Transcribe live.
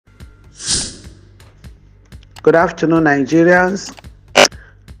Good afternoon, Nigerians.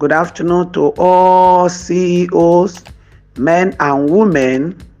 Good afternoon to all CEOs, men and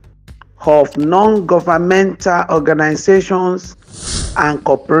women of non-governmental organizations and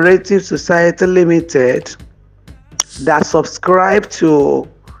cooperative society limited that subscribe to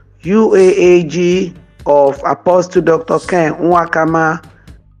UAAG of Apostle Dr. Ken Nwakama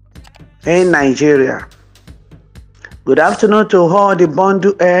in Nigeria. Good afternoon to all the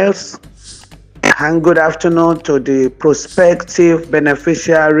bundle heirs, and good afternoon to the prospective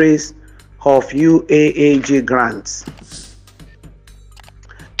beneficiaries of UAAG grants.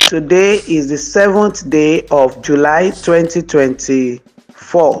 Today is the 7th day of July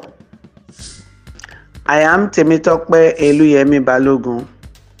 2024. I am Temitokpe Eluyemi Balogun.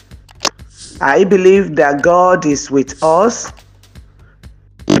 I believe that God is with us.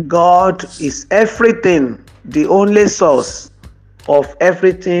 God is everything, the only source of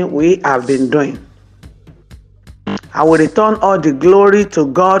everything we have been doing. I will return all the glory to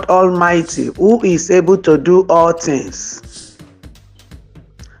God Almighty, who is able to do all things.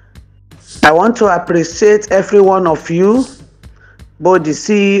 I want to appreciate every one of you, both the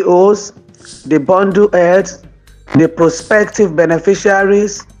CEOs, the bundle heads, the prospective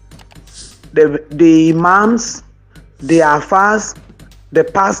beneficiaries, the imams, the alfas, the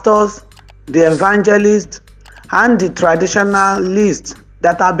pastors, the evangelists, and the traditionalists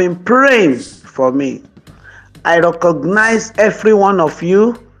that have been praying for me. I recognize every one of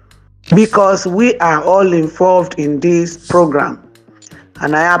you because we are all involved in this program.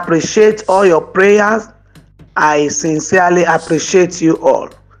 And I appreciate all your prayers. I sincerely appreciate you all.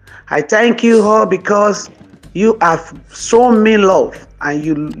 I thank you all because you have shown me love, and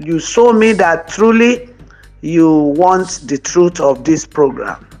you show me that truly you want the truth of this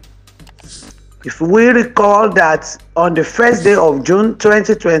program. If we recall that on the first day of June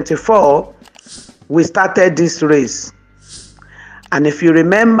 2024, we started this race. And if you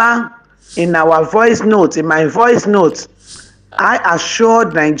remember, in my voice note, I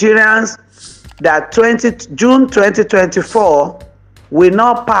assured Nigerians that June 2024 will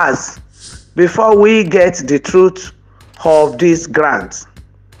not pass before we get the truth of this grant.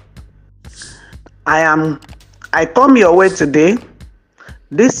 I come your way today.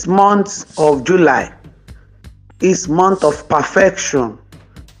 This month of July is month of perfection,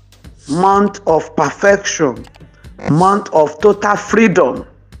 month of total freedom.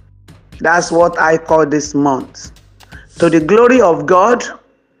 That's what I call this month. To the glory of God,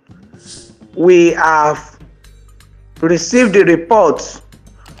 we have received the reports.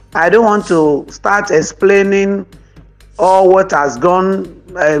 I don't want to start explaining all what has gone,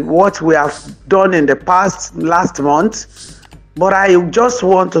 what we have done in the last month, but I just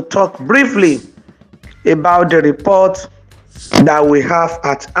want to talk briefly about the report that we have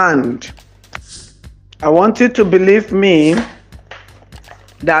at hand. I want you to believe me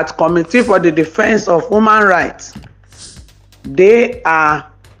that Committee for the Defense of Human Rights, they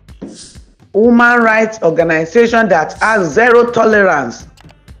are human rights organization that has zero tolerance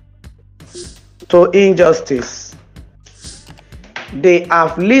to injustice. They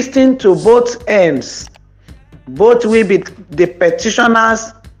have listened to both ends, both we be the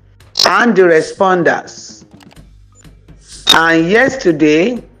petitioners and the responders. And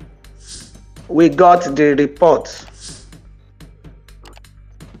yesterday, we got the report.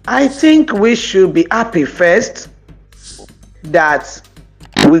 I think we should be happy first that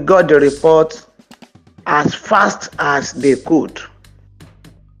we got the report as fast as they could.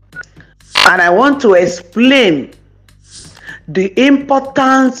 And I want to explain the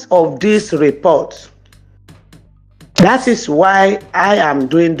importance of this report. That is why I am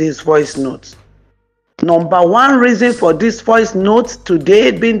doing this voice note. Number one reason for this voice note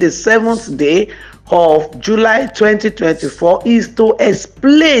today being the 7th day of July 2024 is to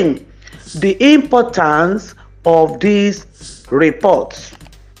explain the importance of this report.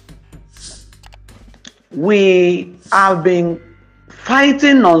 We have been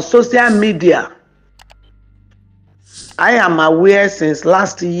fighting on social media. I am aware since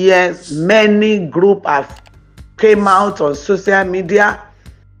last year many groups have came out on social media.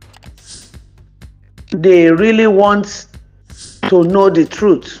 They really want to know the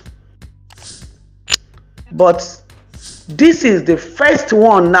truth. But this is the first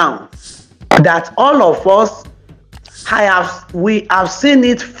one now that all of us we have seen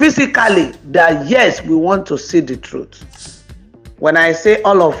it physically that yes, we want to see the truth. When I say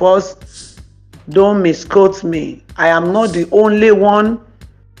all of us, don't misquote me. I am not the only one.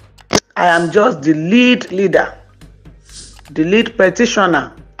 I am just the lead leader, the lead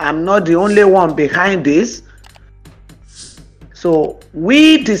petitioner. I'm not the only one behind this. So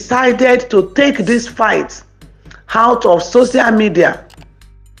we decided to take this fight out of social media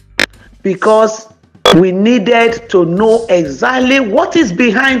because we needed to know exactly what is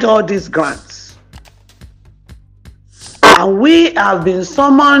behind all these grants. And we have been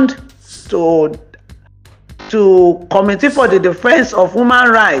summoned to Committee for the Defense of Human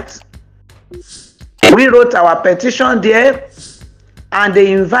Rights. We wrote our petition there, and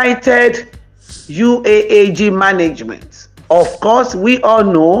they invited UAAG management. Of course, we all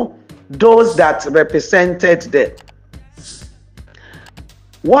know those that represented them.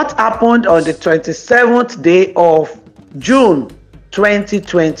 What happened on the 27th day of June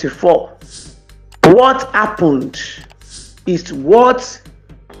 2024? What happened is what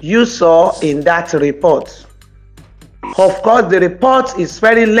you saw in that report. Of course, the report is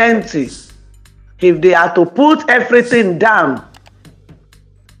very lengthy. If they are to put everything down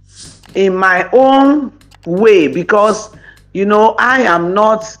in my own way, because you know I am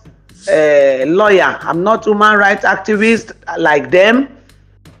not a lawyer, I'm not human rights activist like them,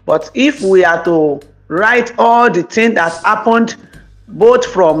 but if we are to write all the things that happened both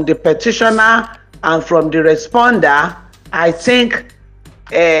from the petitioner and from the responder, I think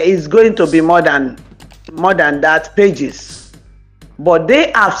it's going to be more than that pages. But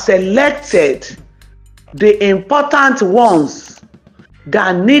they have selected the important ones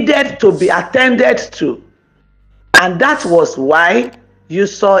that needed to be attended to, and that was why you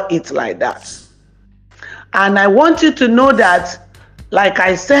saw it like that. And I want you to know that, like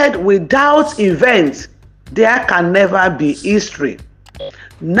I said, without events there can never be history.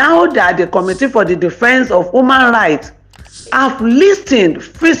 Now that the Committee for the Defense of Human Rights have listened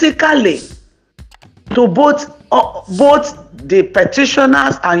physically to both the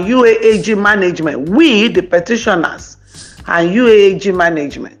petitioners and UAAG management, we the petitioners and UAAG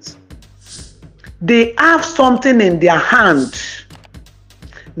management, they have something in their hand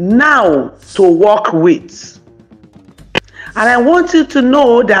now to work with. And I want you to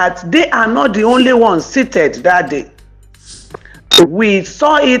know that they are not the only ones seated that day. We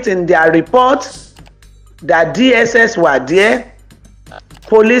saw it in their report that DSS were there,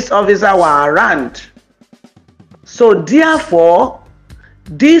 police officers were around. So therefore,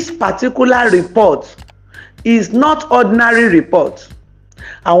 this particular report is not ordinary report.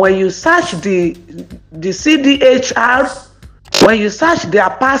 And when you search the CDHR, when you search their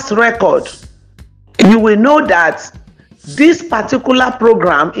past record, you will know that this particular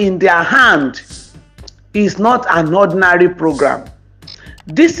program in their hand is not an ordinary program.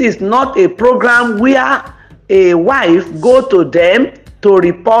 This is not a program where a wife go to them to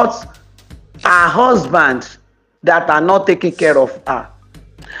report her husband that are not taking care of her.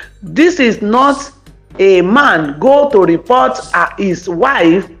 This is not a man go to report his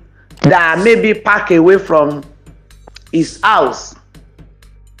wife that maybe pack away from his house,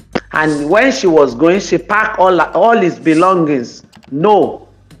 and when she was going, she packed all his belongings. No,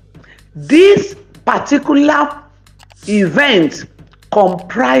 this particular event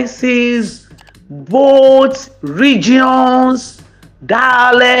comprises both regions,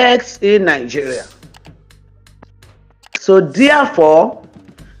 dialects in Nigeria. So therefore,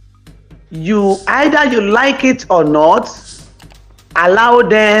 either you like it or not, allow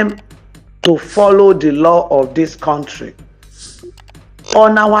them to follow the law of this country.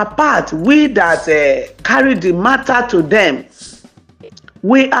 On our part, we that carry the matter to them,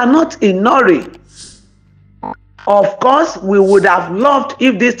 we are not in hurry. Of course, we would have loved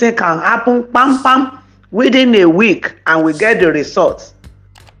if this thing can happen within a week and we get the results.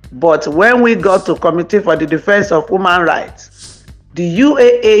 But when we got to Committee for the Defense of Human Rights, the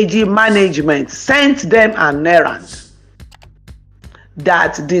UAAG management sent them an errand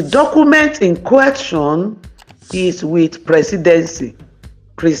that the document in question is with presidency,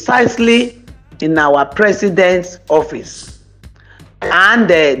 precisely in our president's office, and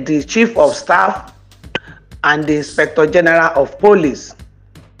the chief of staff and the inspector general of police.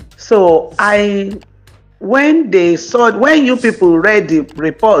 So when you people read the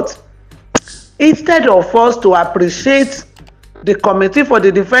report, instead of us to appreciate the Committee for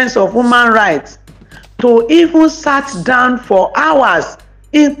the Defense of Human Rights to even sat down for hours,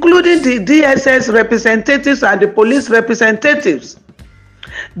 including the DSS representatives and the police representatives,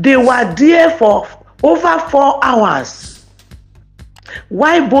 they were there for over 4 hours.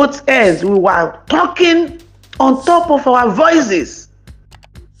 While both ends, we were talking on top of our voices.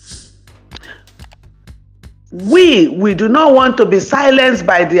 We do not want to be silenced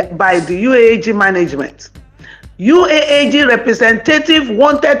by the UAAG management. UAAG representative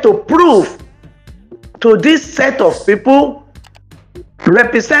wanted to prove to this set of people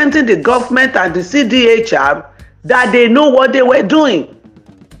representing the government and the CDHR that they know what they were doing,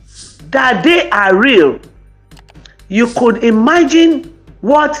 that they are real. You could imagine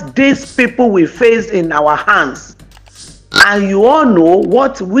what these people will face in our hands. And you all know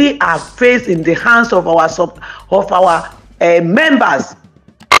what we have faced in the hands of our members.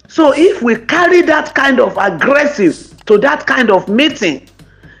 So if we carry that kind of aggressive to that kind of meeting,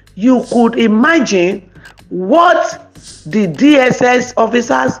 you could imagine what the DSS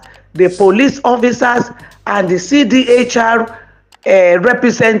officers, the police officers, and the CDHR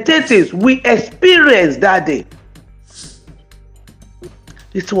representatives we experienced that day.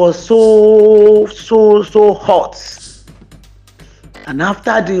 It was so hot. And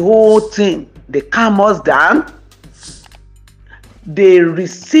after the whole thing, they calmed us down. They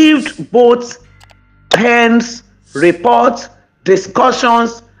received both pens, reports,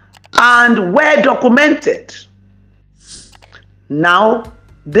 discussions, and were documented. Now,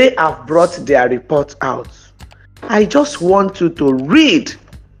 they have brought their report out. I just want you to read.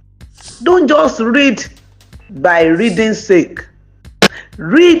 Don't just read by reading sake.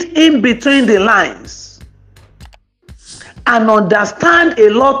 Read in between the lines and understand a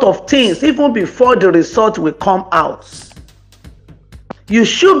lot of things even before the result will come out. You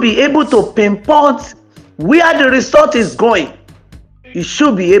should be able to pinpoint where the result is going. You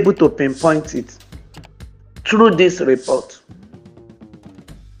should be able to pinpoint it through this report.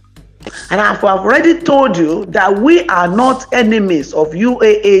 And I've already told you that we are not enemies of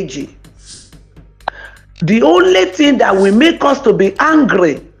UAAG. The only thing that will make us to be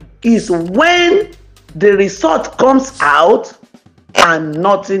angry is when the result comes out and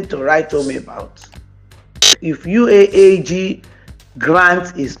nothing to write home about. If UAAG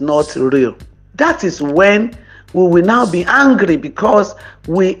grant is not real, that is when we will now be angry, because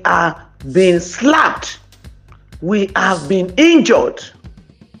we are being slapped, we have been injured.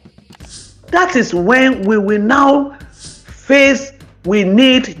 That is when we will now face, we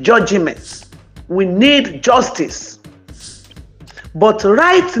need judgment, we need justice. But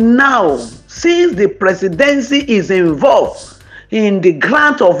right now, since the presidency is involved in the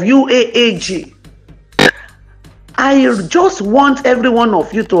grant of UAAG, I just want every one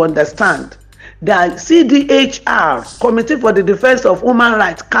of you to understand that CDHR, Committee for the Defense of Human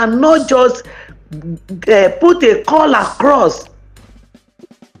Rights, cannot just put a call across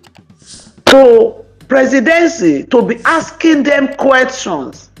to presidency to be asking them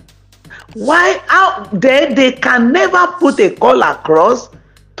questions. Why out there they can never put a call across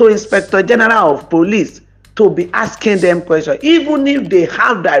to Inspector General of Police to be asking them questions, even if they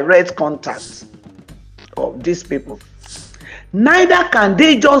have direct contact of these people. Neither can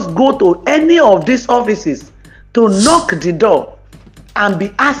they just go to any of these offices to knock the door and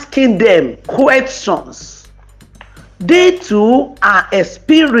be asking them questions. They too are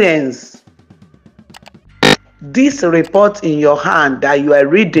experienced. This report in your hand that you are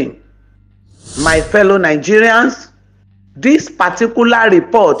reading, my fellow Nigerians, this particular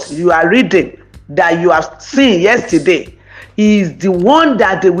report you are reading that you have seen yesterday is the one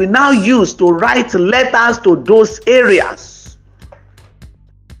that they will now use to write letters to those areas.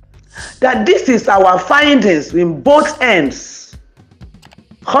 That this is our findings in both ends.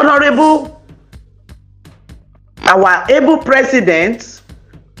 Honorable, our able president,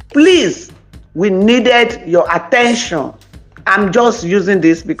 please, we needed your attention. I'm just using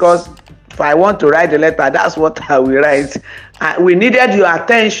this because if I want to write the letter, that's what I will write. We needed your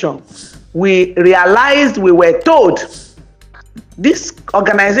attention. We realized, we were told, this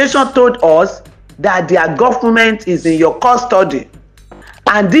organization told us that their government is in your custody.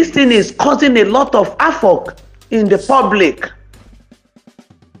 And this thing is causing a lot of havoc in the public.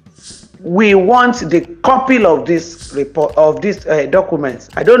 We want the copy of this report, of these documents.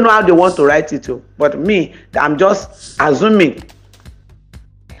 I don't know how they want to write it to, but me, I'm just assuming.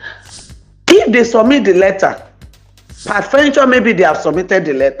 If they submit the letter, peradventure maybe they have submitted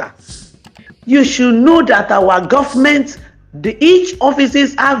the letter, you should know that our government, each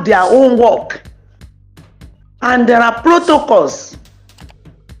offices have their own work. And there are protocols.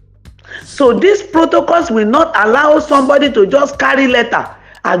 So these protocols will not allow somebody to just carry letter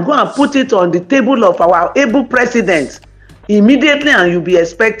and go and put it on the table of our able president immediately, and you'll be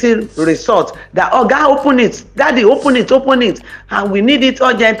expecting results. That, oh, God, open it, daddy, open it, and we need it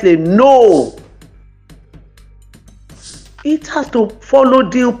urgently. No. It has to follow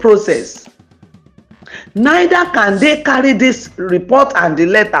due process. Neither can they carry this report and the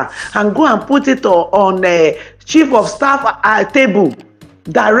letter and go and put it on a chief of staff table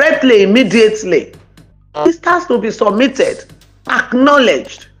directly, immediately. It has to be submitted,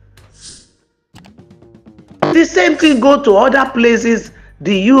 acknowledged. The same thing go to other places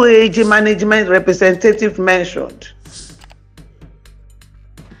the UAAG management representative mentioned.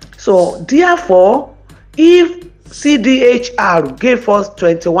 So therefore, if CDHR gave us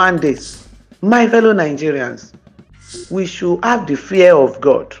 21 days. My fellow Nigerians, we should have the fear of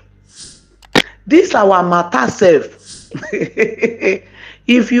God. This our matter self.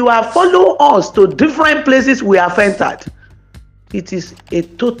 If you are follow us to different places we have entered, it is a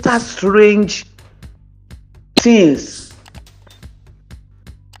total strange things.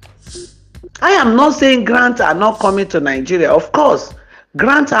 I am not saying grants are not coming to Nigeria. Of course,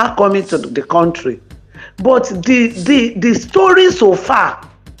 grants are coming to the country. But the story so far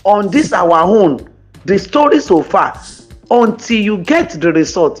on this our own, the story so far, until you get the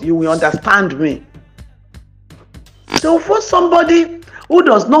result, you will understand me. So for somebody who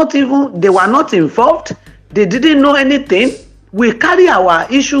does not even, they were not involved, they didn't know anything, we carry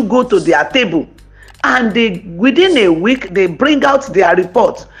our issue, go to their table, and within a week, they bring out their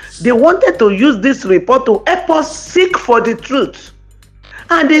report. They wanted to use this report to help us seek for the truth.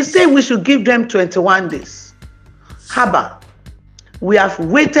 And they say we should give them 21 days. Haba, we have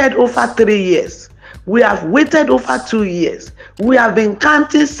waited over 3 years. We have waited over 2 years. We have been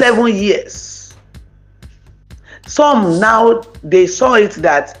counting 7 years. Some now, they saw it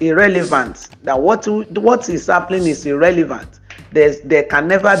that irrelevant, that what is happening is irrelevant. There can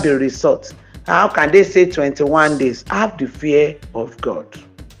never be result. How can they say 21 days? Have the fear of God.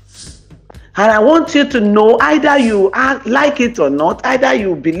 And I want you to know, either you like it or not, either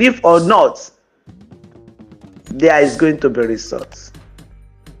you believe or not, there is going to be results.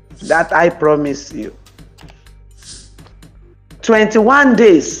 That I promise you. 21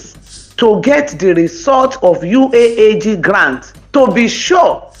 days to get the result of UAAG grant. To be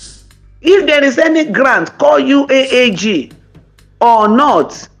sure, if there is any grant called UAAG or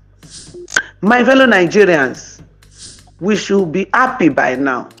not, my fellow Nigerians, we should be happy by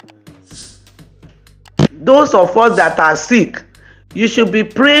now. Those of us that are sick, you should be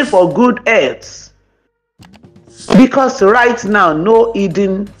praying for good health. Because right now, no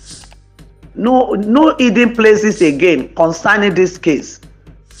hidden places again concerning this case.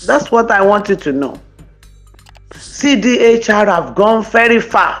 That's what I want you to know. CDHR have gone very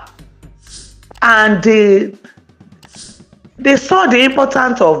far. And they saw the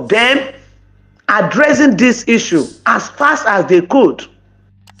importance of them addressing this issue as fast as they could.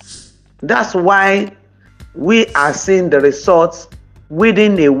 That's why we are seeing the results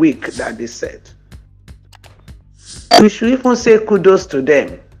within a week that they said. We should even say kudos to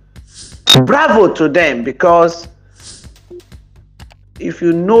them. Bravo to them, because if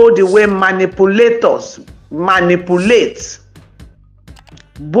you know the way manipulators manipulate,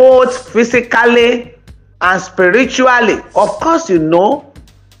 both physically and spiritually, of course you know,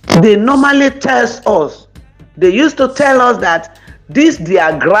 they normally tell us, they used to tell us that this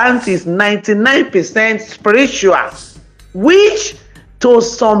their grant is 99% spiritual, which to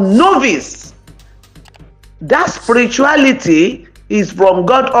some novice, that spirituality is from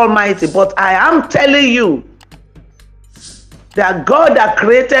God Almighty. But I am telling you that God that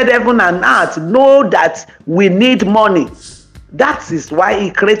created heaven and earth know that we need money. That is why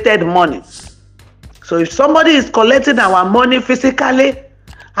he created money. So if somebody is collecting our money physically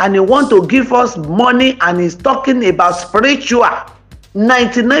and he want to give us money and he's talking about spiritual,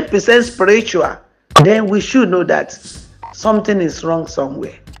 99% spiritual, then we should know that something is wrong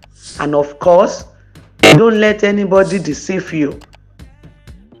somewhere. And of course, don't let anybody deceive you.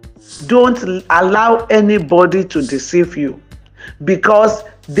 Don't allow anybody to deceive you, because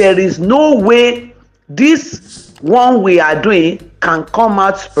there is no way this one we are doing can come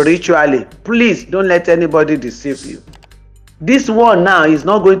out spiritually. Please don't let anybody deceive you. This one now is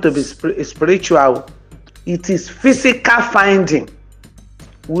not going to be spiritual. It is physical finding.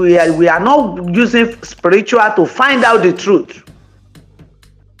 We are not using spiritual to find out the truth.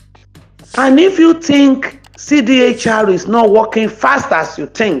 And if you think CDHR is not working fast as you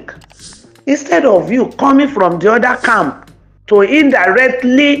think, instead of you coming from the other camp to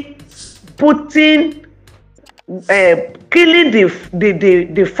indirectly putting, killing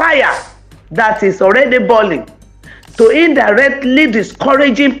the fire that is already burning, to indirectly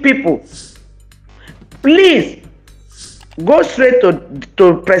discouraging people, please go straight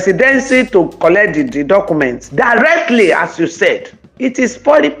to presidency to collect the documents directly, as you said. It is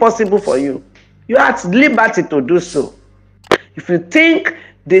fully possible for you. You are at liberty to do so. If you think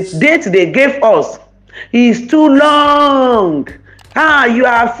the date they gave us is too long, you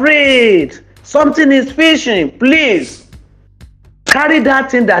are afraid, something is fishing, please carry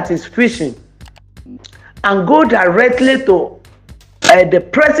that thing that is fishing and go directly to the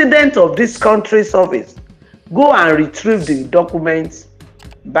president of this country's office. Go and retrieve the documents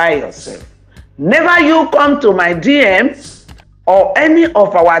by yourself. Never you come to my DM or any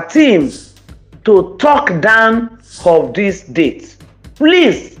of our team to talk down of this date.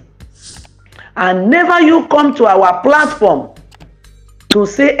 Please, and never you come to our platform to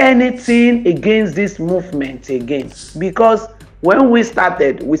say anything against this movement again, because when we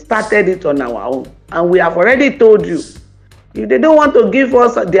started it on our own, and we have already told you, if they don't want to give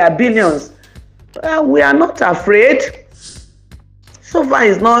us their billions, we are not afraid. So far,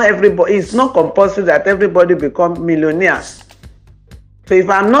 it's not compulsory that everybody become millionaires. So if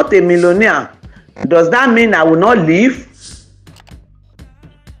I'm not a millionaire, does that mean I will not live?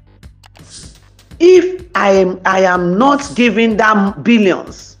 If I am not giving them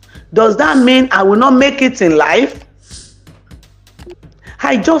billions, does that mean I will not make it in life?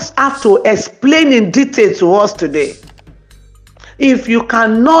 I just have to explain in detail to us today. If you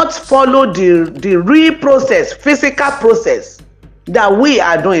cannot follow the real process, physical process that we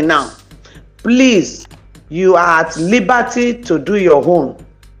are doing now, please, you are at liberty to do your own.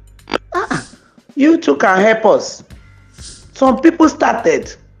 You too can help us. Some people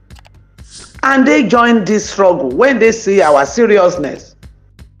started and they joined this struggle when they see our seriousness.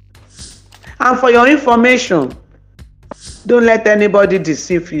 And for your information, don't let anybody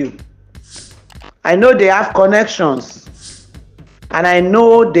deceive you. I know they have connections and I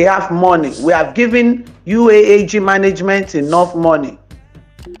know they have money. We have given UAAG management enough money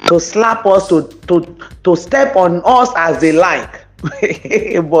to slap us, to step on us as they like.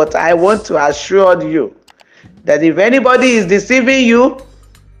 But I want to assure you that if anybody is deceiving you,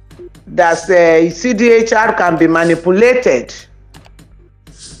 that CDHR can be manipulated,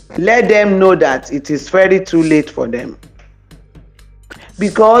 let them know that it is very too late for them.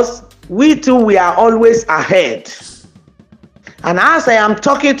 Because we too, we are always ahead. And as I am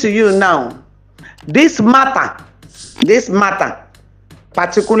talking to you now, this matter,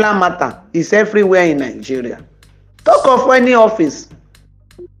 particular matter, is everywhere in Nigeria. Talk of any office.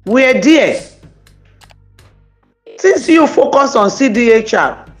 We are there. Since you focus on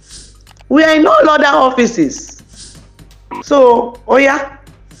CDHR, we are in all other offices. So,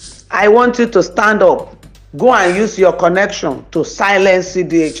 I want you to stand up. Go and use your connection to silence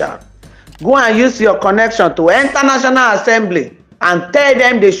CDHR. Go and use your connection to enter National Assembly and tell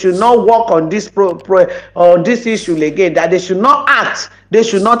them they should not work on this this issue again, that they should not act, they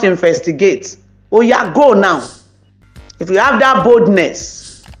should not investigate. Go now. If you have that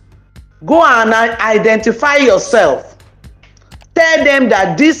boldness, go and identify yourself. Tell them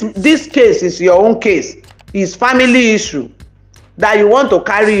that this case is your own case. It's family issue, that you want to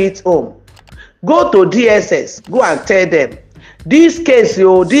carry it home. Go to DSS, go and tell them, this case,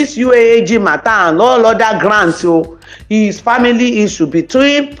 this UAAG matter and all other grants, is family issue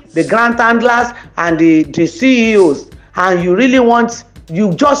between the grant handlers and the CEOs, and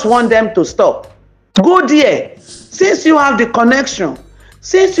you just want them to stop. Go there. Since you have the connection,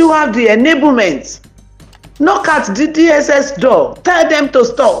 since you have the enablement, knock at the DSS door, tell them to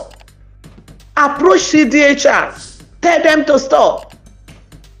stop. Approach CDHR, tell them to stop.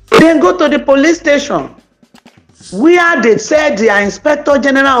 Then go to the police station where they said the Inspector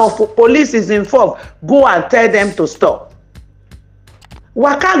General of Police is involved. Go and tell them to stop.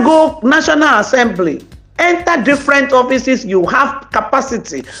 Waka go National Assembly, enter different offices. You have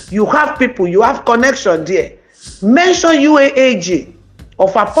capacity, you have people, you have connection there. Mention UAAG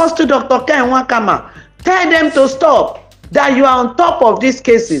of Apostle Dr. Ken Wakama. Tell them to stop, that you are on top of these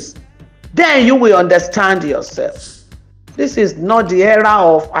cases. Then you will understand yourself. This is not the era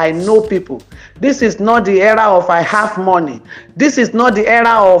of I know people. This is not the era of I have money. This is not the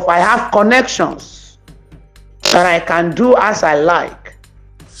era of I have connections and I can do as I like.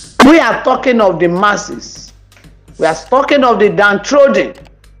 We are talking of the masses. We are talking of the downtrodden.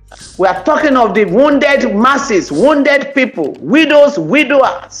 We are talking of the wounded masses, wounded people, widows,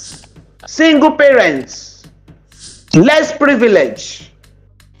 widowers, single parents, less privileged,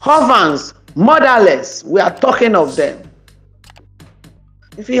 orphans, motherless. We are talking of them.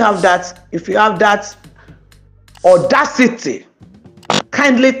 If you have that audacity,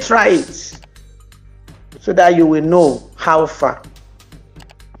 kindly try it so that you will know how far.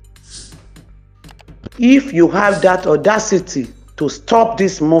 If you have that audacity to stop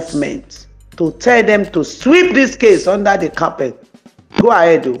this movement, to tell them to sweep this case under the carpet, go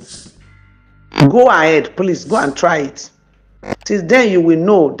ahead. Go ahead, please go and try it. Till then you will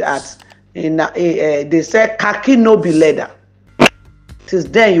know that they say khaki no be leather. Till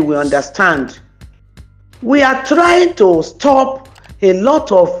then you will understand. We are trying to stop a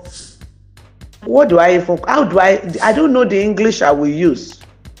lot of, I don't know the English I will use.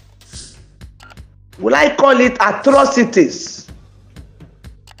 Will I call it atrocities?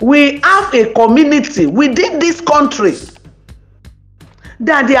 We have a community within this country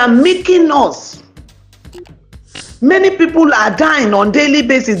that they are making us. Many people are dying on daily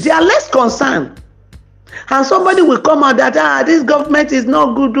basis. They are less concerned. And somebody will come out that this government is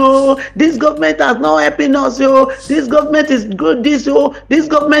not good, oh, this government has not helping us, oh, this government is good, this, oh, this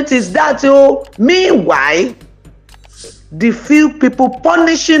government is that, oh. Meanwhile, the few people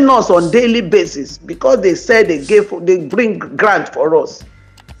punishing us on daily basis because they said they bring grant for us.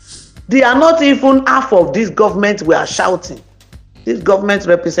 They are not even half of this government we are shouting. These government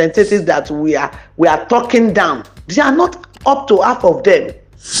representatives that we are talking down, they are not up to half of them.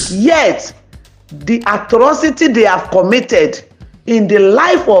 Yet, the atrocity they have committed in the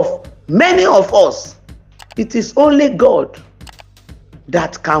life of many of us, it is only God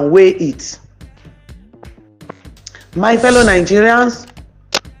that can weigh it. My fellow Nigerians,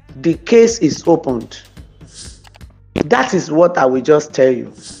 the case is opened. That is what I will just tell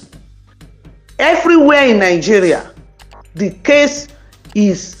you. Everywhere in Nigeria, the case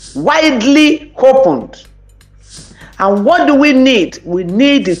is widely opened. And what do we need? We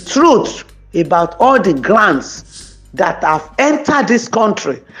need the truth about all the grants that have entered this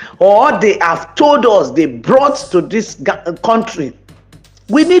country, or they have told us they brought to this country.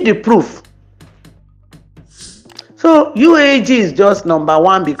 We need the proof. So UAAG is just number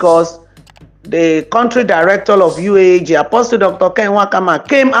one because the country director of UAAG, Apostle Dr. Ken Wakama,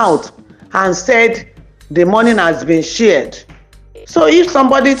 came out and said the money has been shared. So if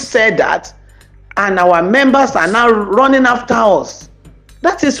somebody said that and our members are now running after us,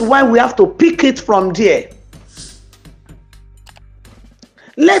 that is why we have to pick it from there.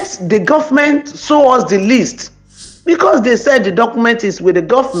 Let the government show us the list, because they said the document is with the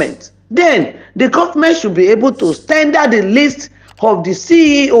government. Then the government should be able to standard the list of the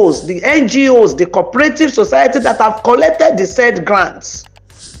CEOs, the NGOs, the cooperative society that have collected the said grants.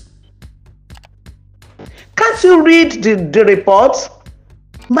 Can't you read the report?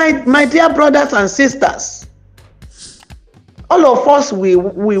 My dear brothers and sisters, all of us,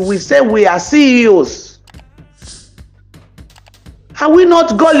 we say we are CEOs. Are we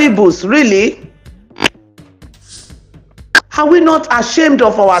not gullibles, really? Are we not ashamed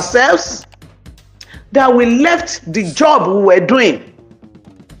of ourselves that we left the job we were doing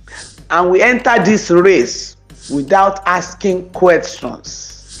and we entered this race without asking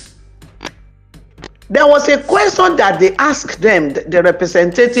questions? There was a question that they asked them, the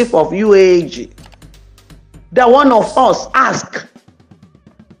representative of UAAG, that one of us asked.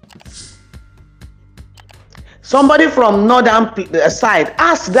 Somebody from northern side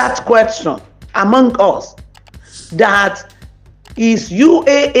asked that question among us, that is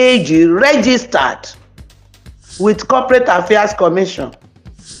UAAG registered with Corporate Affairs Commission?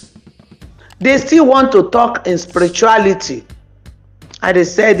 They still want to talk in spirituality, and they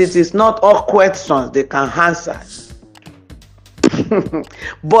said it is not all questions they can answer.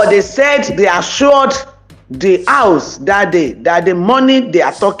 But they said they assured the house that day that the money they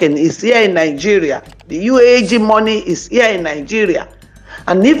are talking is here in Nigeria. The UAAG money is here in Nigeria.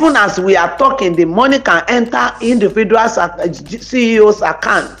 And even as we are talking, the money can enter individual CEOs'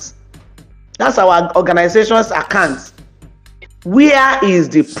 accounts. That's our organization's accounts. Where is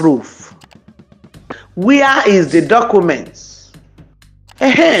the proof? Where is the documents?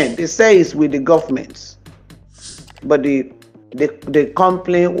 They say it's with the government. But the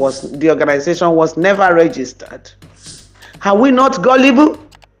company was, the organization was never registered. Are we not gullible?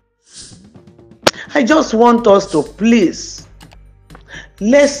 I just want us to please,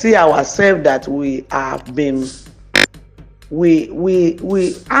 let's see ourselves that we have been, we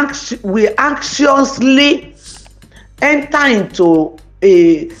anxiously enter into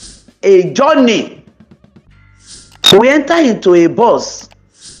a journey. We enter into a bus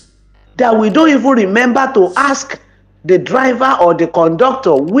that we don't even remember to ask the driver or the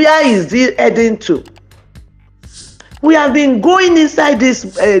conductor, where is he heading to? We have been going inside this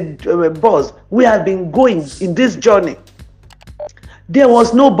bus. We have been going in this journey. There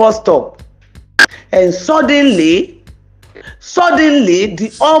was no bus stop. And suddenly,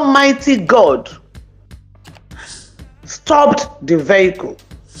 the Almighty God stopped the vehicle.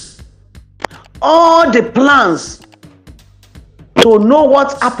 All the plans to know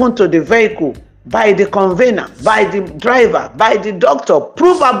what happened to the vehicle by the convener, by the driver, by the doctor,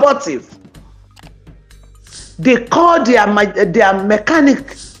 prove abortive. They called their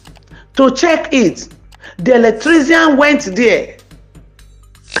mechanic to check it. The electrician went there.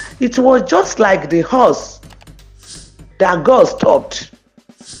 It was just like the horse that God stopped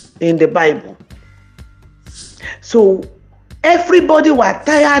in the Bible. So everybody was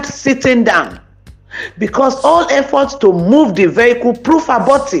tired sitting down because all efforts to move the vehicle proved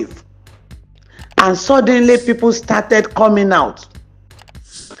abortive. And suddenly people started coming out.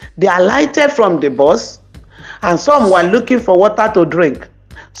 They alighted from the bus, and some were looking for water to drink.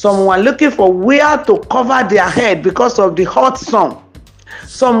 Some were looking for where to cover their head because of the hot sun.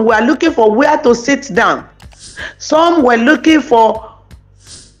 Some were looking for where to sit down. Some were looking for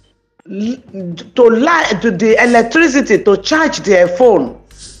the electricity to charge their phone,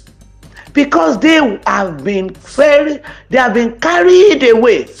 because they have been carried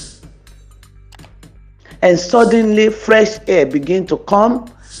away. And suddenly fresh air began to come,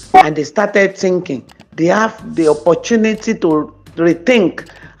 and they started thinking. They have the opportunity to rethink,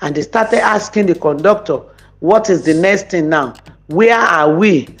 and they started asking the conductor, what is the next thing now? Where are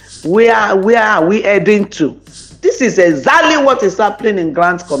we? Where are we heading to? This is exactly what is happening in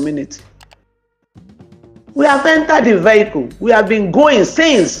Grant community. We have entered the vehicle. We have been going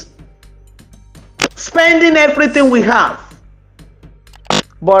since, spending everything we have.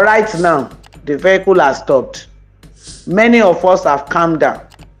 But right now, the vehicle has stopped. Many of us have calmed down.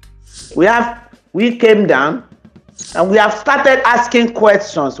 We came down and we have started asking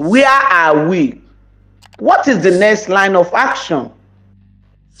questions. Where are we? What is the next line of action?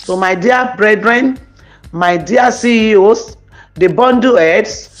 So my dear brethren, my dear CEOs, the bundle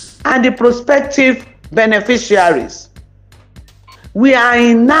heads, and the prospective beneficiaries, we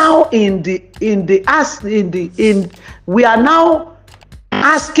are now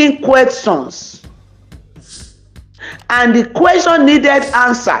asking questions, and the question needed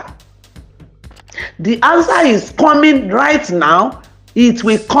answer. The answer is coming right now. It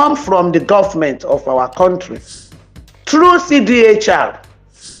will come from the government of our country through CDHR.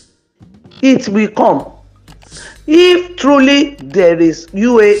 It will come. If truly there is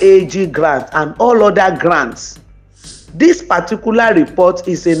UAAG grant and all other grants, this particular report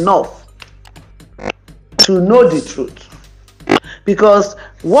is enough to know the truth. Because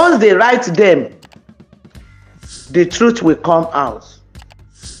once they write them, the truth will come out.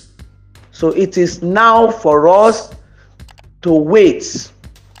 So it is now for us to wait.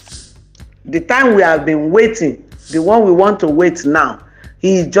 The time we have been waiting, the one we want to wait now,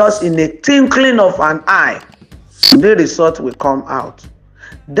 is just in a twinkling of an eye. The result will come out.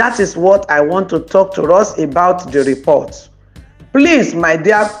 That is what I want to talk to us about the report. Please, my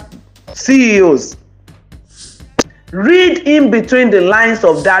dear CEOs, read in between the lines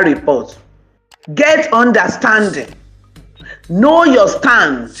of that report. Get understanding. Know your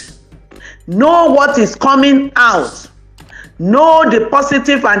stand. Know what is coming out. Know the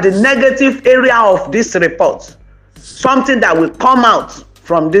positive and the negative area of this report. Something that will come out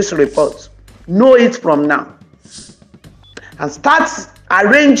from this report. Know it from now. And start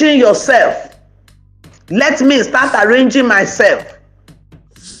arranging yourself. Let me start arranging myself.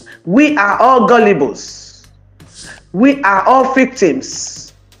 We are all gullibles. We are all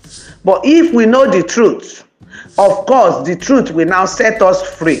victims. But if we know the truth, of course, the truth will now set us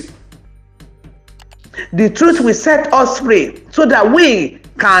free. The truth will set us free so that we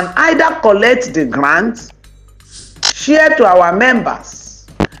can either collect the grant, share to our members,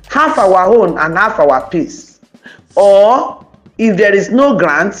 have our own and have our peace. Or if there is no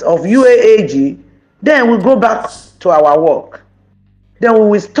grant of UAAG, then we go back to our work. Then we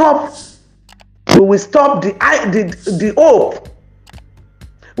will stop the hope.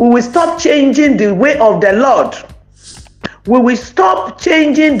 We will stop changing the way of the Lord. We will stop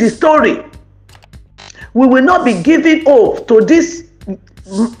changing the story. We will not be giving hope to these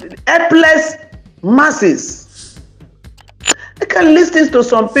helpless masses. I can listen to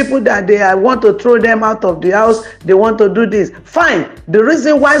some people that they want to throw them out of the house. They want to do this. Fine. The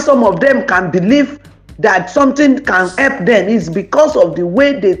reason why some of them can believe that something can help them is because of the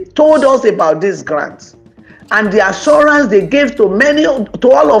way they told us about this grant and the assurance they gave to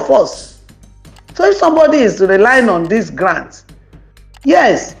all of us. So if somebody is relying on this grant,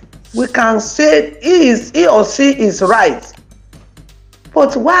 yes, we can say he or she is right.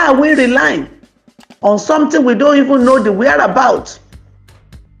 But why are we relying on something we don't even know the whereabouts?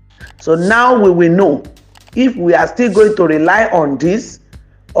 So now we will know if we are still going to rely on this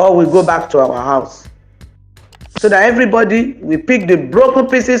or we go back to our house. So that everybody will pick the broken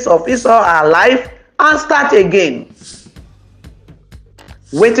pieces of his or her life and start again.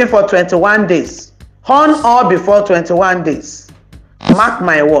 Waiting for 21 days. On or before 21 days. Mark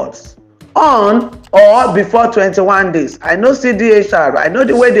my words. On or before 21 days. I know CDHR. I know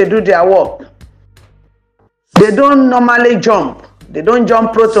the way they do their work. They don't normally jump. They don't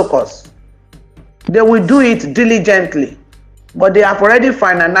jump protocols. They will do it diligently. But they have already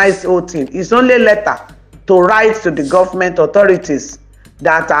finalized the whole thing. It's only a letter to write to the government authorities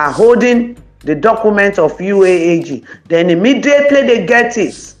that are holding the document of UAAG. Then immediately they get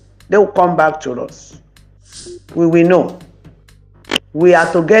it, they will come back to us. We will know. We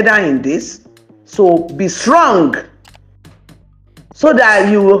are together in this. So be strong, so that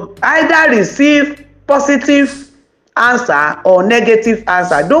you will either receive positive answer or negative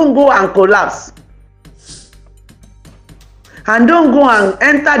answer. Don't go and collapse. And don't go and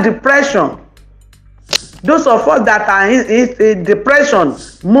enter depression. Those of us that are in depression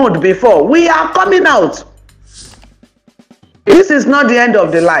mode before, we are coming out. This is not the end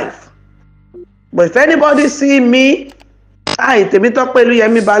of the life. But if anybody see me, as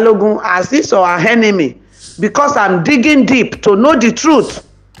his or her enemy, because I'm digging deep to know the truth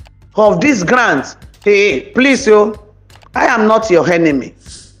of this grant, hey, please, I am not your enemy.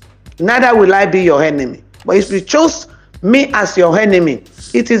 Neither will I be your enemy. But if you chose me as your enemy,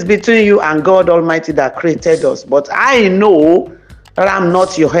 it is between you and God Almighty that created us. But I know that I'm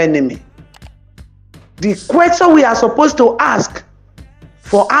not your enemy. The question we are supposed to ask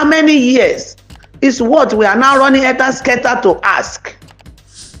for how many years is what we are now running scatter to ask.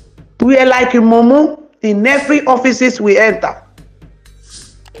 We are like Momo in every offices we enter.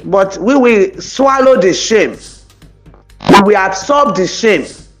 But we will swallow the shame. We will absorb the shame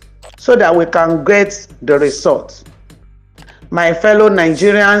so that we can get the result. My fellow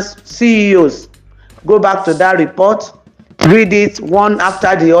Nigerians, CEOs, go back to that report, read it one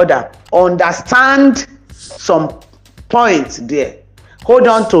after the other, understand some points there, hold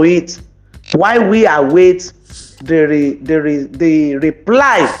on to it while we await the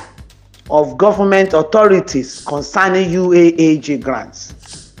reply of government authorities concerning UAAG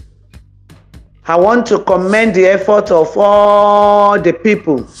grants. I want to commend the effort of all the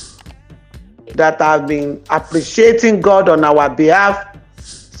people that have been appreciating God on our behalf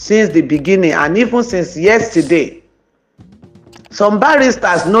since the beginning and even since yesterday. Some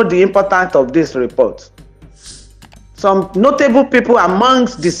barristers know the importance of this report. Some notable people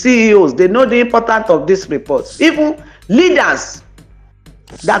amongst the CEOs, they know the importance of this report. Even leaders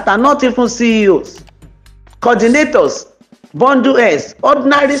that are not even CEOs, coordinators, bundle heads,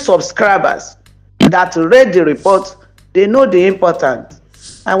 ordinary subscribers that read the report, they know the importance.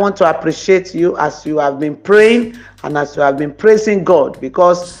 I want to appreciate you as you have been praying and as you have been praising God,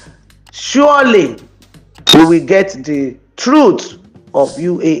 because surely we will get the truth of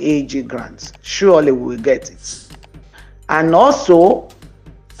UAAG grants. Surely we will get it. And also,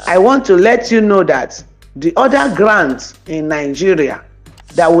 I want to let you know that the other grants in Nigeria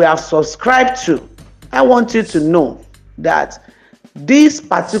that we have subscribed to, I want you to know that this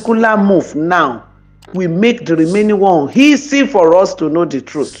particular move now will make the remaining one easy for us to know the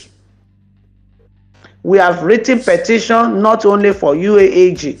truth. We have written petition not only for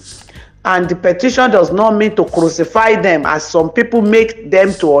UAAG, and the petition does not mean to crucify them as some people make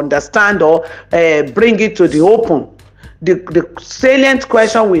them to understand or bring it to the open. The salient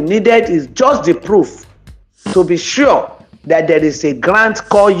question we needed is just the proof to be sure that there is a grant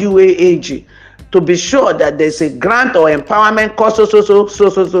called UAAG, to be sure that there is a grant or empowerment called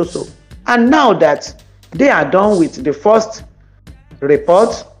so. And now that they are done with the first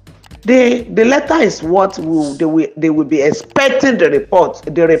report, the letter is what they will be expecting the report,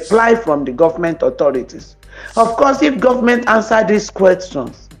 the reply from the government authorities. Of course, if government answer these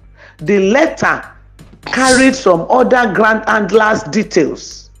questions, the letter carried some other grant handlers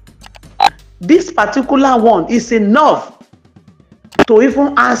details. This particular one is enough to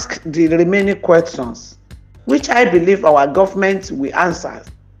even ask the remaining questions, which I believe our government will answer.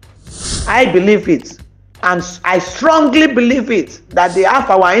 I believe it, and I strongly believe it, that they have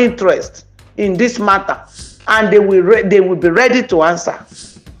our interest in this matter, and they will be ready to answer.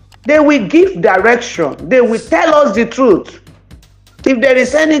 They will give direction. They will tell us the truth. If there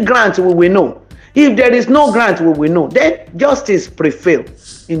is any grant, we will know. If there is no grant, we will know. Then justice prevail.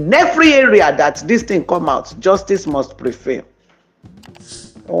 In every area that this thing come out, justice must prevail.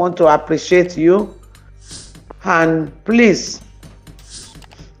 I want to appreciate you, and please,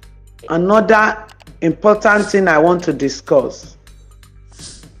 another important thing I want to discuss.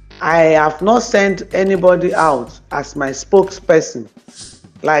 I have not sent anybody out as my spokesperson.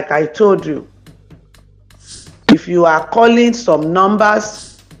 Like I told you, if you are calling some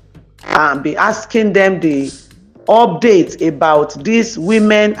numbers and be asking them the update about these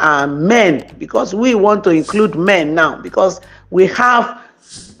women and men, because we want to include men now, because we have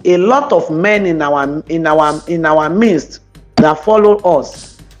a lot of men in our midst that follow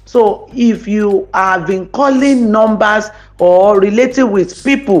us. So if you have been calling numbers or related with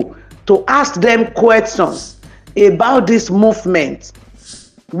people to ask them questions about this movement,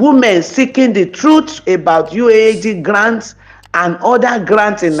 women seeking the truth about UAAG grants and other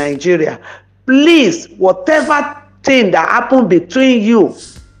grants in Nigeria, please, whatever thing that happened between you,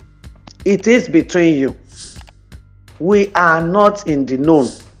 it is between you. we are not in the known,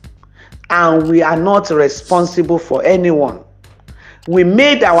 and we are not responsible for anyone. We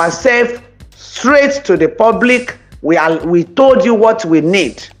made ourselves straight to the public. We told you what we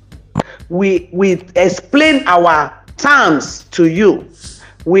need. We explain our terms to you.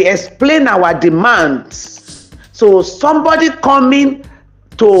 We explain our demands. So somebody coming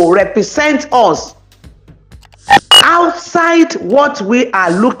to represent us outside what we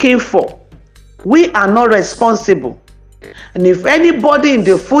are looking for, we are not responsible. And if anybody in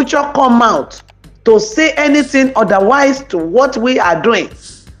the future come out to say anything otherwise to what we are doing,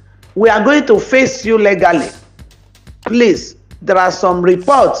 we are going to face you legally. Please, there are some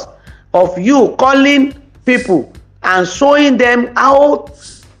reports of you calling people and showing them how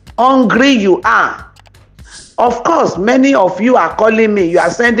hungry you are. Of course, many of you are calling me. You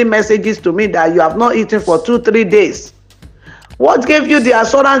are sending messages to me that you have not eaten for 2-3 days. What gave you the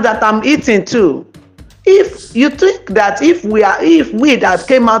assurance that I'm eating too? If you think that if we that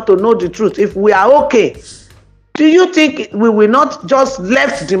came out to know the truth, if we are okay, do you think we will not just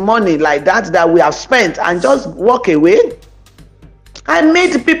left the money like that we have spent and just walk away? I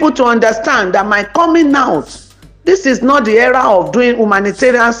made people to understand that my coming out, this is not the era of doing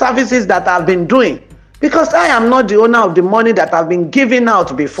humanitarian services that I've been doing, because I am not the owner of the money that I've been giving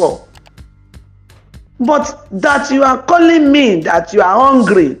out before. But that you are calling me that you are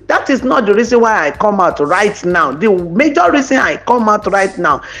hungry, that is not the reason why I come out right now. The major reason I come out right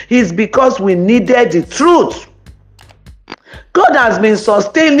now is because we needed the truth. God has been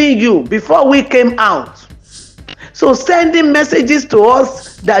sustaining you before we came out. So sending messages to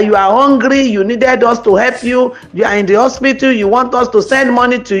us that you are hungry, you needed us to help you, you are in the hospital, you want us to send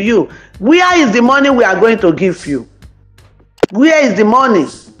money to you. Where is the money we are going to give you? Where is the money?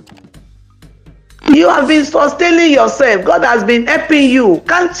 You have been sustaining yourself. God has been helping you.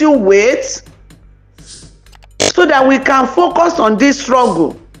 Can't you wait so that we can focus on this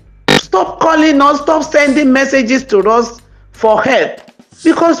struggle? Stop calling us, stop sending messages to us for help,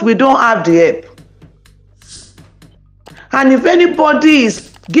 because we don't have the help. And if anybody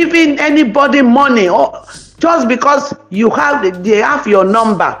is giving anybody money, or just because they have your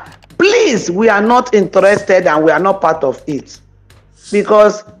number, please, we are not interested and we are not part of it.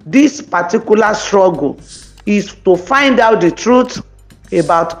 Because this particular struggle is to find out the truth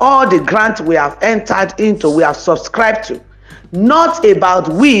about all the grants we have entered into, we have subscribed to, not about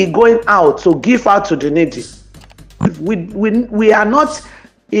we going out to give out to the needy. We are not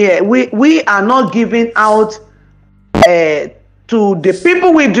we are not giving out to the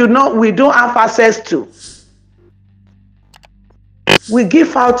people we don't have access to. We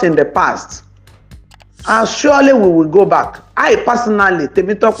give out in the past, and surely we will go back. I personally,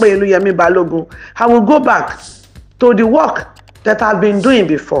 I will go back to the work that I've been doing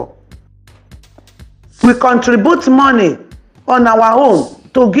before. We contribute money on our own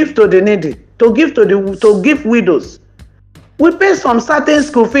to give to the needy, to give widows. We pay some certain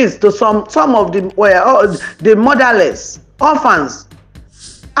school fees to some of the motherless, orphans,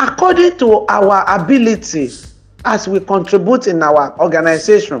 according to our ability as we contribute in our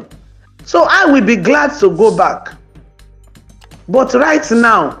organization. So I will be glad to go back. But right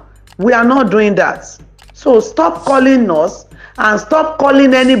now, we are not doing that. So stop calling us and stop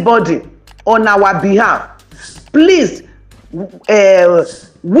calling anybody on our behalf. Please,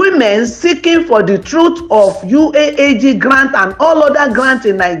 women seeking for the truth of UAAG grant and all other grants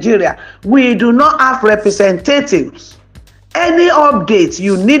in Nigeria, we do not have representatives. Any updates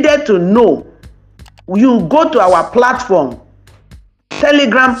you needed to know, you go to our platform,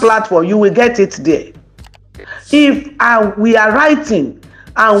 Telegram platform, you will get it there. If we are writing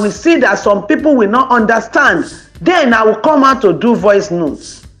and we see that some people will not understand, then I will come out to do voice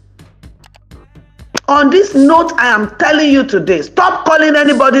notes. On this note, I am telling you today, stop calling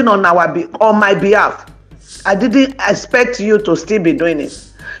anybody on my behalf. I didn't expect you to still be doing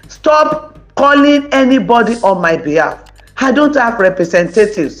it. Stop calling anybody on my behalf. I don't have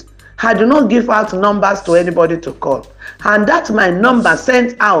representatives. I do not give out numbers to anybody to call. And that's my number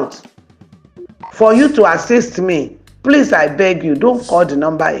sent out for you to assist me. Please, I beg you, don't call the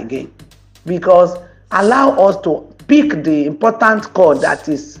number again, because allow us to pick the important call that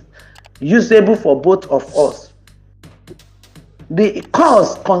is usable for both of us. The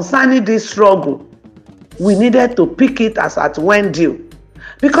cause concerning this struggle, we needed to pick it as at when due,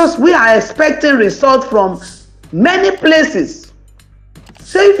 because we are expecting results from many places.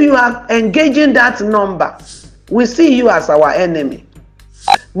 So if you are engaging that number, we see you as our enemy.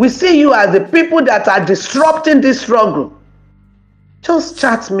 We see you as the people that are disrupting this struggle. Just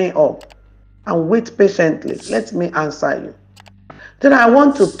chat me up and wait patiently. Let me answer you. Then I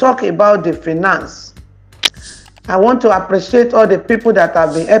want to talk about the finance. I want to appreciate all the people that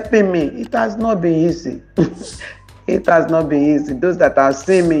have been helping me. It has not been easy. It has not been easy. Those that have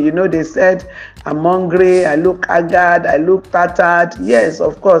seen me, they said I'm hungry, I look haggard, I look tattered. Yes,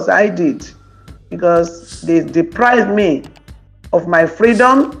 of course, I did. Because they deprived me of my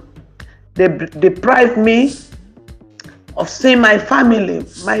freedom. They deprived me of seeing my family,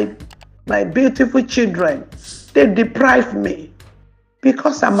 my beautiful children. They deprived me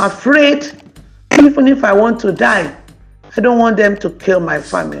because I'm afraid, even if I want to die, I don't want them to kill my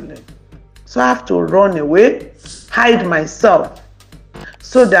family. So I have to run away, hide myself,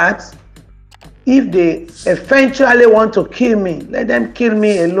 so that if they eventually want to kill me, let them kill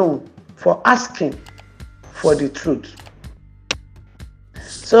me alone for asking for the truth.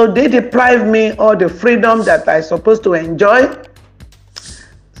 So they deprive me of the freedom that I'm supposed to enjoy.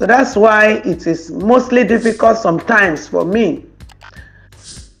 So that's why it is mostly difficult sometimes for me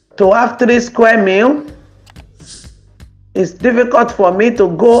to have 3 square meals. It's difficult for me to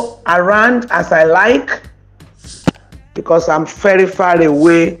go around as I like because I'm very far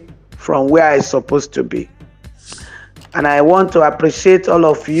away from where I'm supposed to be. And I want to appreciate all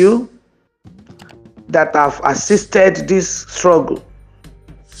of you that have assisted this struggle.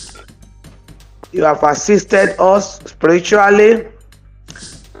 You have assisted us spiritually.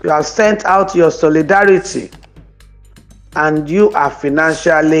 You have sent out your solidarity, and you are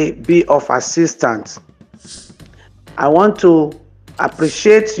financially be of assistance. I want to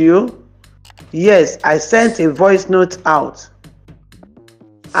appreciate you. Yes, I sent a voice note out,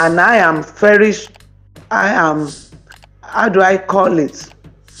 and how do I call it?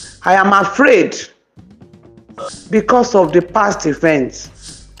 I am afraid because of the past events.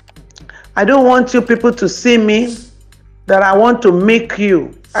 I don't want you people to see me that I want to make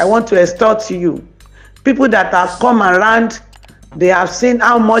you, I want to extort you. People that have come around, they have seen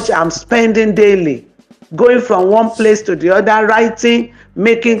how much I'm spending daily, going from one place to the other, writing,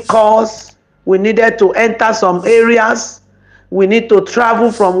 making calls. We needed to enter some areas. We need to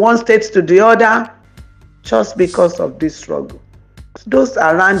travel from one state to the other just because of this struggle. Those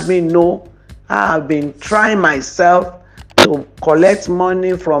around me know I have been trying myself to collect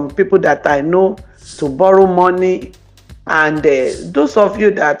money from people that I know, to borrow money. And those of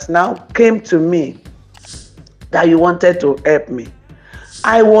you that now came to me that you wanted to help me,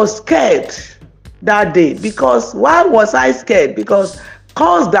 I was scared that day. Because why was I scared? Because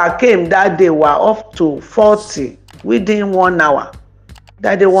calls that came that day were up to 40 within 1 hour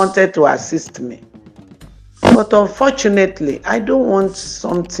that they wanted to assist me. But unfortunately, I don't want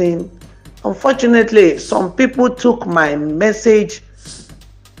something. Unfortunately, some people took my message.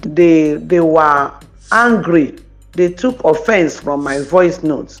 They were angry. They took offense from my voice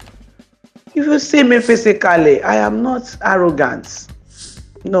notes. If you see me physically, I am not arrogant.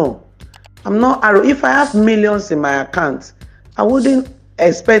 No, I'm not arrogant. If I have millions in my account, I wouldn't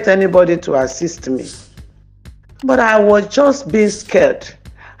expect anybody to assist me. But I was just being scared.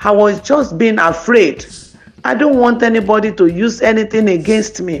 I was just being afraid. I don't want anybody to use anything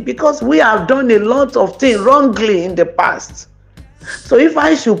against me because we have done a lot of things wrongly in the past. So if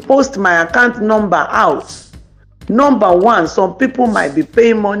I should post my account number out, number one, some people might be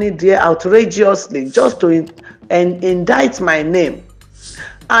paying money there outrageously just to indict my name.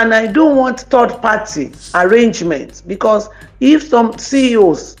 And I don't want third-party arrangements, because if some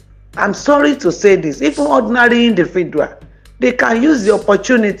CEOs, I'm sorry to say this, even ordinary individual, they can use the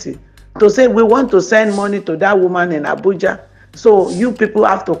opportunity to say, we want to send money to that woman in Abuja, so you people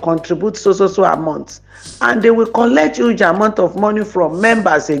have to contribute so amounts. And they will collect huge amount of money from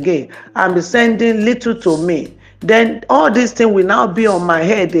members again and be sending little to me. Then all these things will now be on my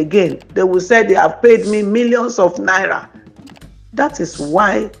head again. They will say they have paid me millions of naira. That is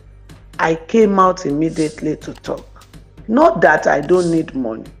why I came out immediately to talk. Not that I don't need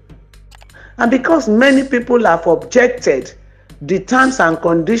money. And because many people have objected the terms and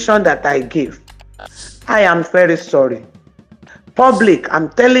conditions that I give, I am very sorry. Public, I'm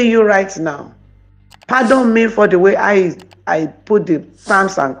telling you right now, pardon me for the way I put the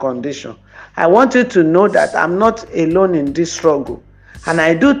terms and conditions. I want you to know that I'm not alone in this struggle. And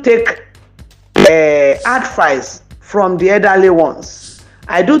I do take advice from the elderly ones.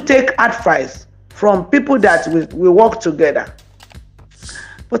 I do take advice from people that we work together.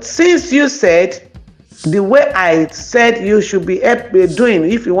 But since you said the way I said you should be doing,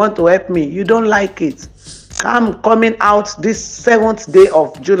 if you want to help me, you don't like it. I'm coming out this 7th day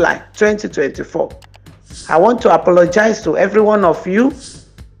of July 2024. I want to apologize to every one of you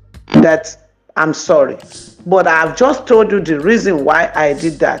that I'm sorry. But I've just told you the reason why I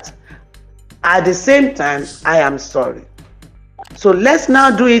did that. At the same time, I am sorry. So let's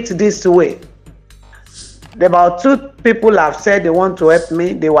now do it this way. About 2 people have said they want to help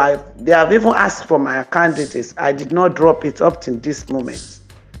me. They have even asked for my account details. I did not drop it up to this moment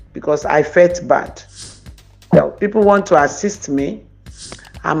because I felt bad. People want to assist me.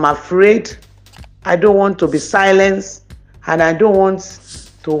 I'm afraid. I don't want to be silenced, and I don't want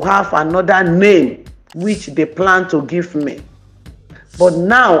to have another name which they plan to give me. But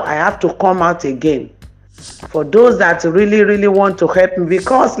now I have to come out again for those that really, really want to help me,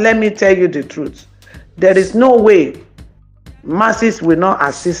 because let me tell you the truth. There is no way masses will not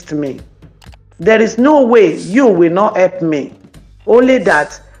assist me. There is no way you will not help me. Only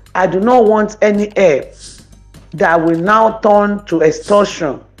that I do not want any help that will now turn to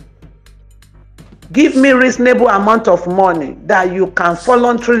extortion. Give me reasonable amount of money that you can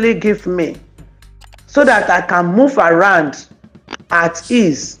voluntarily give me so that I can move around at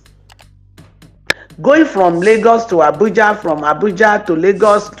ease. Going from Lagos to Abuja, from Abuja to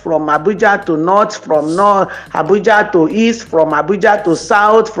Lagos, from Abuja to North, from North Abuja to East, from Abuja to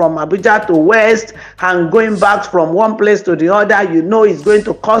South, from Abuja to West, and going back from one place to the other, you know it's going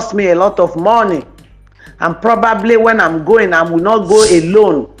to cost me a lot of money. And probably when I'm going, I will not go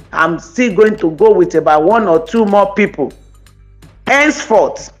alone. I'm still going to go with about 1 or 2 more people.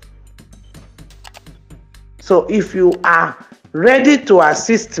 Henceforth. So if you are ready to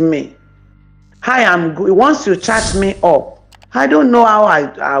assist me, once you chat me up, I don't know how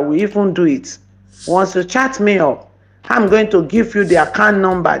I will even do it. Once you chat me up, I'm going to give you the account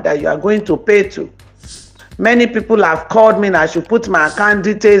number that you are going to pay to. Many people have called me and I should put my account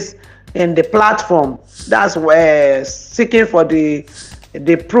details in the platform. That's where seeking for the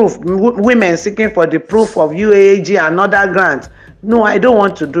proof, women seeking for the proof of UAAG and other grants. No, I don't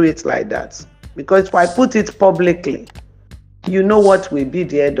want to do it like that, because if I put it publicly, you know what will be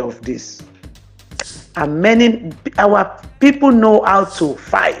the end of this. And our people know how to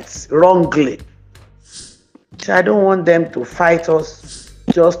fight wrongly. So I don't want them to fight us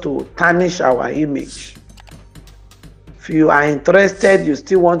just to tarnish our image. If you are interested, you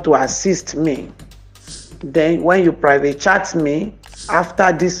still want to assist me, then when you private chat me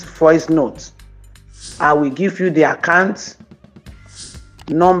after this voice note, I will give you the account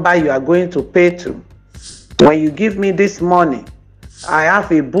number you are going to pay to. When you give me this money, I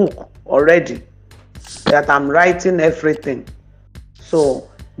have a book already that I'm writing everything. So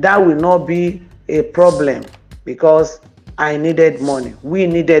that will not be a problem, because I needed money. We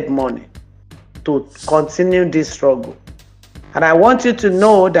needed money to continue this struggle. And I want you to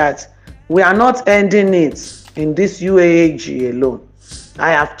know that we are not ending it in this UAAG alone.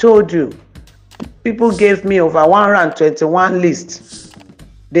 I have told you, people gave me over 121 lists.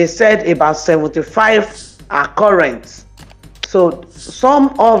 They said about 75 are current. So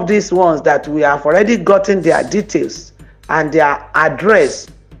some of these ones that we have already gotten their details and their address,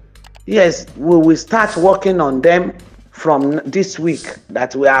 yes, we will start working on them from this week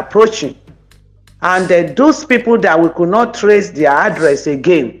that we are approaching. And those people that we could not trace their address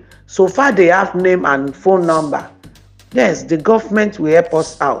again, so far they have name and phone number. Yes, the government will help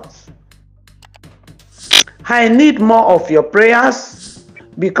us out. I need more of your prayers,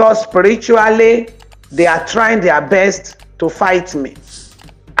 because spiritually they are trying their best to fight me.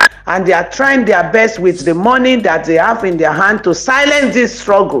 And they are trying their best with the money that they have in their hand to silence this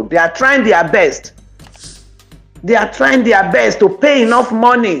struggle. They are trying their best. They are trying their best to pay enough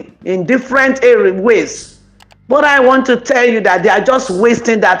money in different ways. But I want to tell you that they are just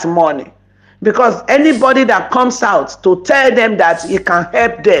wasting that money. Because anybody that comes out to tell them that it can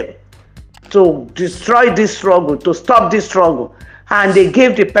help them to destroy this struggle, to stop this struggle, and they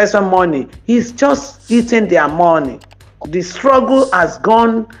give the person money, he's just eating their money. The struggle has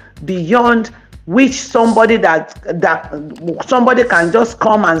gone beyond which somebody somebody can just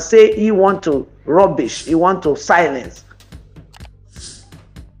come and say he want to rubbish, he want to silence.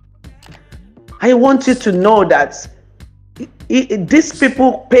 I want you to know that these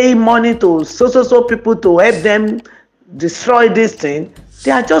people pay money to so people to help them destroy this thing.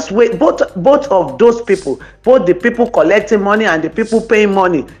 They are just both of those people, both the people collecting money and the people paying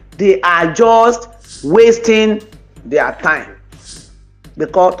money, they are just wasting their time.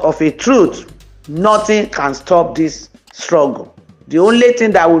 Because of a truth, nothing can stop this struggle. The only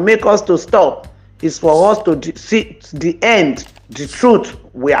thing that will make us to stop is for us to see the end, the truth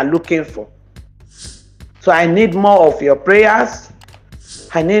we are looking for. So I need more of your prayers.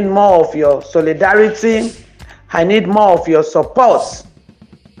 I need more of your solidarity. I need more of your support,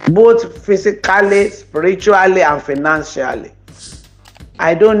 both physically, spiritually, and financially.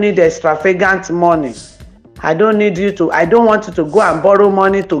 I don't need extravagant money. I don't want you to go and borrow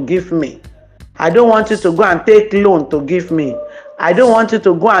money to give me. I don't want you to go and take loan to give me. I don't want you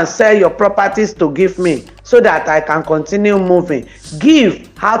to go and sell your properties to give me so that I can continue moving. Give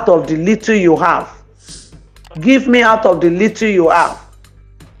out of the little you have. Give me out of the little you have.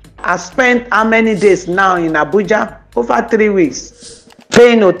 I spent how many days now in Abuja? Over 3 weeks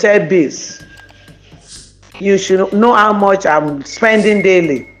paying hotel bills. You should know how much I'm spending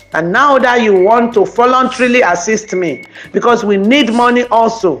daily. And now that you want to voluntarily assist me, because we need money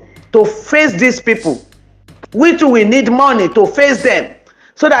also to face these people. We too, we need money to face them.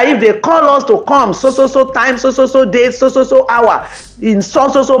 So that if they call us to come so time, so date, so hour, in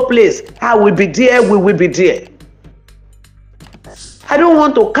so place, I will be there, we will be there. I don't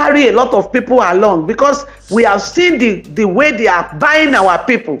want to carry a lot of people along, because we have seen the way they are buying our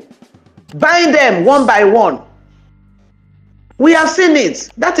people. Buying them one by one. We have seen it.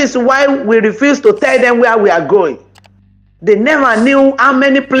 That is why we refuse to tell them where we are going. They never knew how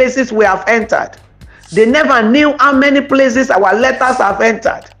many places we have entered. They never knew how many places our letters have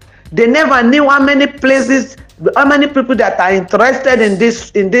entered. They never knew how many places, how many people that are interested in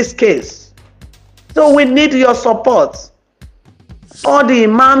this case. So we need your support. All the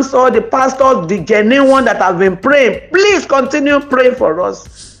imams, all the pastors, the genuine ones that have been praying, please continue praying for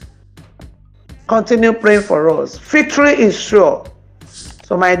us. Continue praying for us. Victory is sure.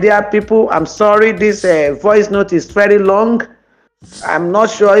 So my dear people, I'm sorry this voice note is very long. I'm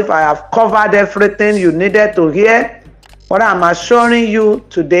not sure if I have covered everything you needed to hear. But I'm assuring you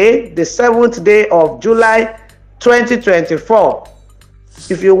today, the 7th day of July 2024,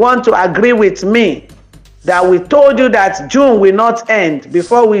 if you want to agree with me that we told you that June will not end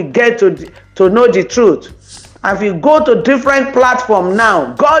before we get to know the truth. And if you go to different platforms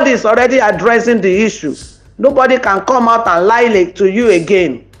now, God is already addressing the issue. Nobody can come out and lie to you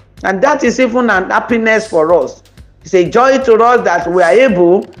again. And that is even an happiness for us. It's a joy to us that we are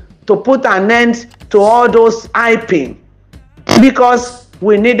able to put an end to all those hyping, because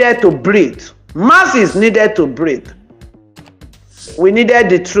we needed to breathe. Masses needed to breathe. We needed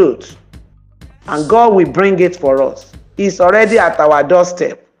the truth. And God will bring it for us. It's already at our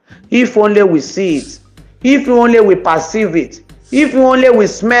doorstep. If only we see it. If only we perceive it. If only we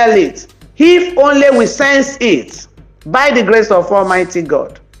smell it. If only we sense it. By the grace of Almighty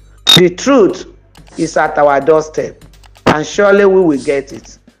God. The truth is at our doorstep. And surely we will get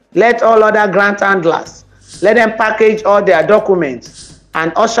it. Let all other grant handlers, let them package all their documents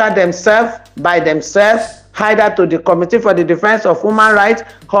and usher themselves by themselves either to the Committee for the Defense of Human Rights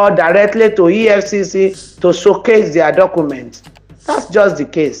or directly to EFCC to showcase their documents. That's just the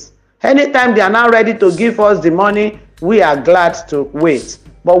case. Anytime they are now ready to give us the money, we are glad to wait.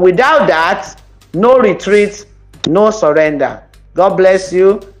 But without that, no retreat, no surrender. God bless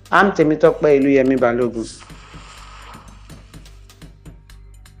you. I'm Temitope Iluyemi Balogun.